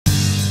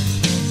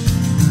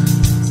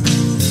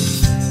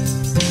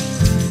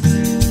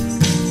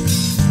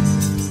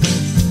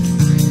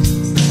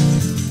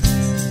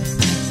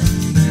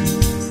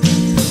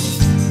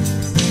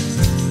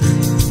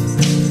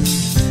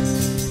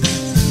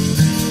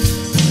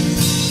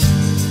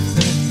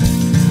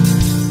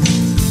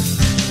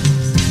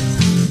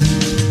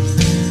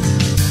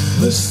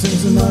Listen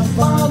to my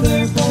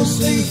Father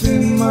pulsing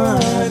through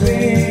my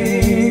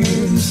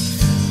veins.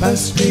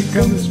 Past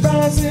becomes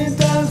present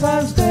as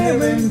I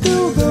stare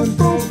into the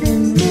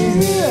broken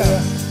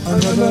mirror.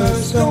 Another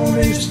stone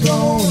is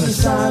thrown, a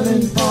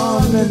silent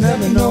pond that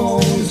never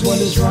knows what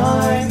is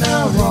right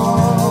or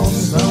wrong.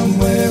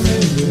 Somewhere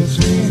in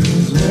between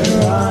is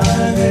where I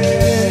live.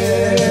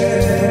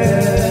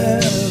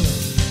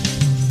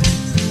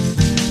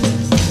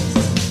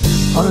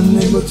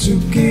 Unable to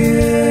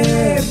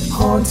give,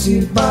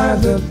 haunted by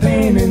the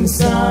pain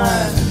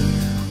inside.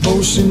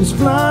 Oceans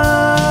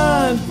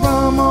blood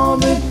from all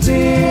the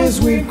tears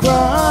we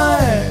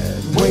cried.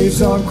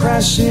 Waves are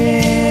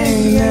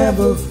crashing,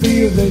 never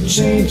feel the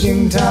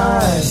changing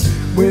tides.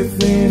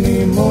 Within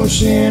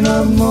emotion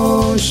of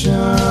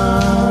motion,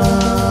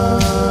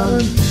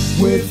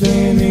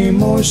 within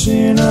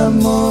emotion of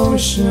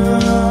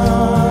motion,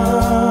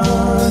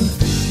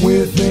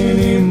 within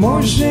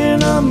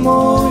emotion of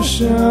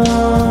motion,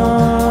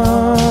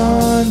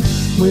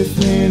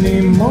 within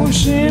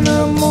emotion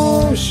of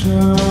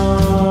motion.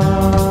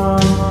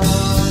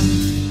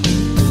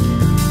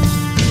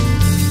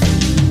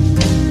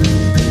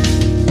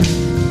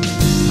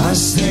 I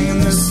sing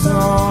the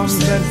songs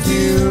that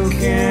few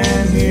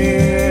can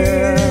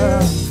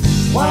hear,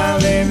 while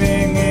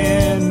living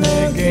in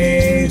the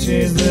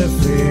cages of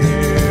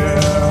fear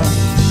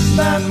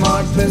that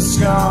mark the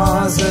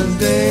scars of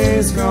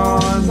days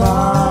gone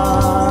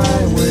by.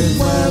 With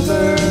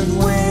weathered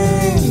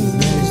wings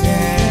they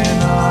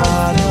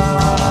cannot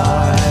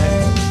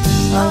hide.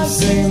 I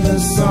sing the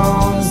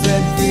songs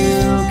that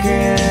few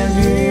can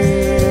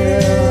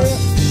hear,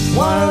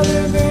 while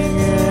living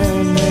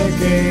in the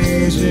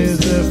cages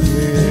of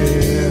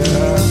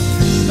fear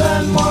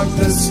that mark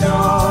the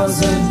scars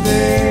of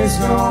days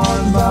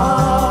gone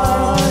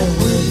by.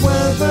 With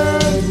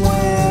weathered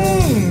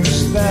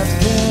wings that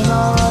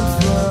cannot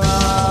fly.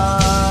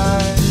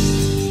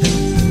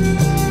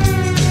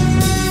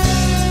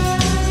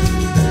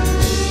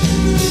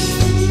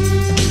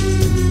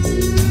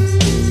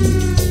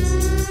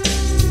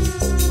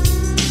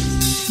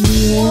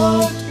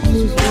 What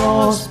was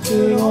lost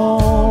but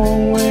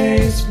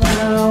always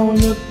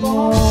found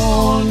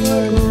upon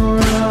the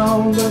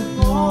ground,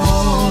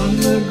 upon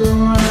the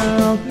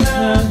ground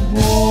that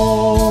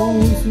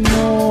holds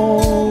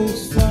no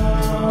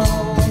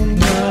sound,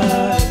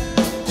 that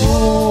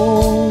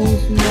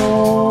holds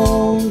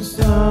no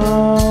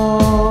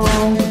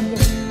sound.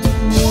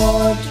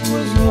 What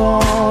was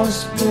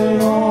lost but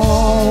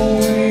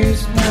always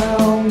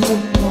found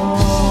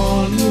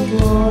upon the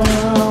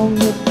ground,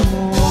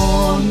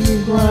 upon the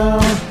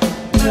ground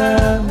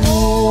that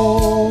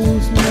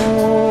holds no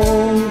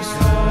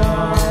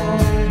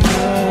sound,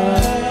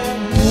 that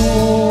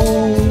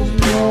holds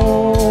no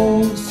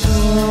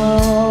sound.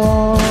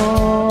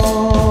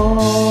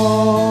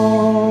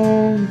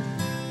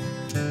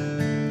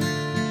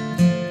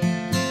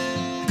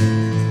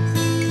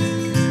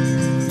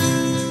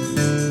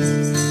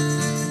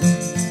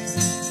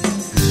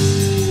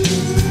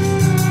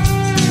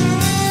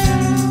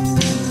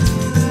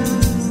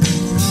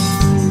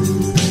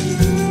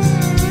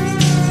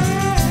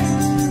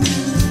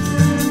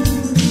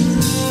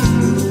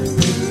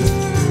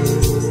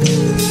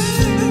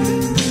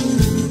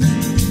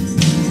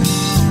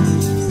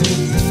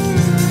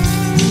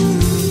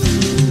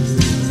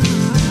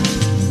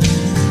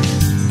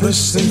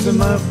 Listen to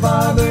my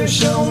Father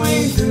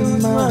showing through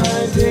my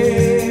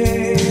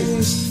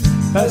days.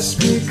 Past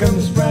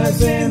becomes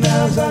present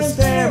as I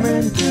stare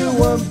into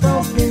a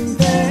broken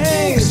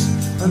face.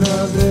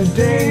 Another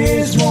day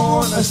is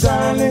worn, a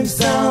silent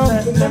sound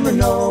that never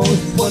knows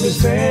what is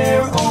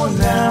there or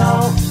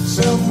now.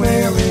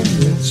 Somewhere in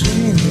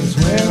between is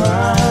where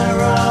I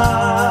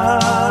ride.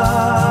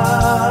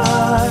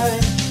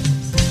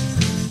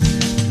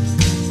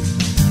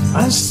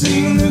 I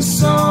sing the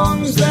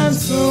songs that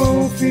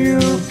so few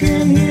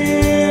can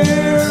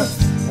hear,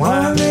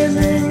 while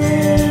living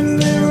in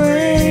the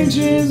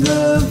ranges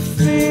of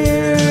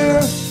fear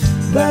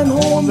that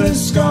hold the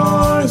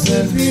scars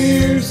of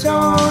years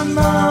gone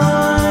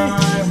by.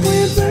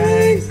 With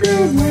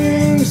anchored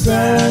wings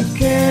that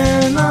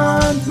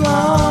cannot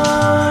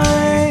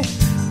fly,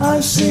 I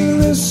sing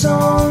the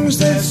songs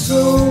that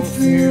so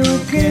few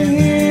can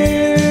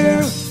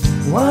hear,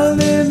 while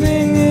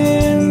living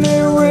in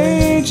the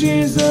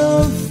rages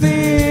of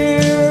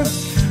fear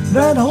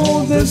that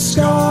hold the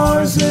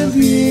scars of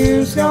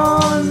years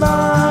gone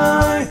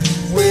by.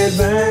 With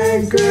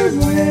anchored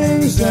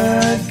wings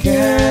that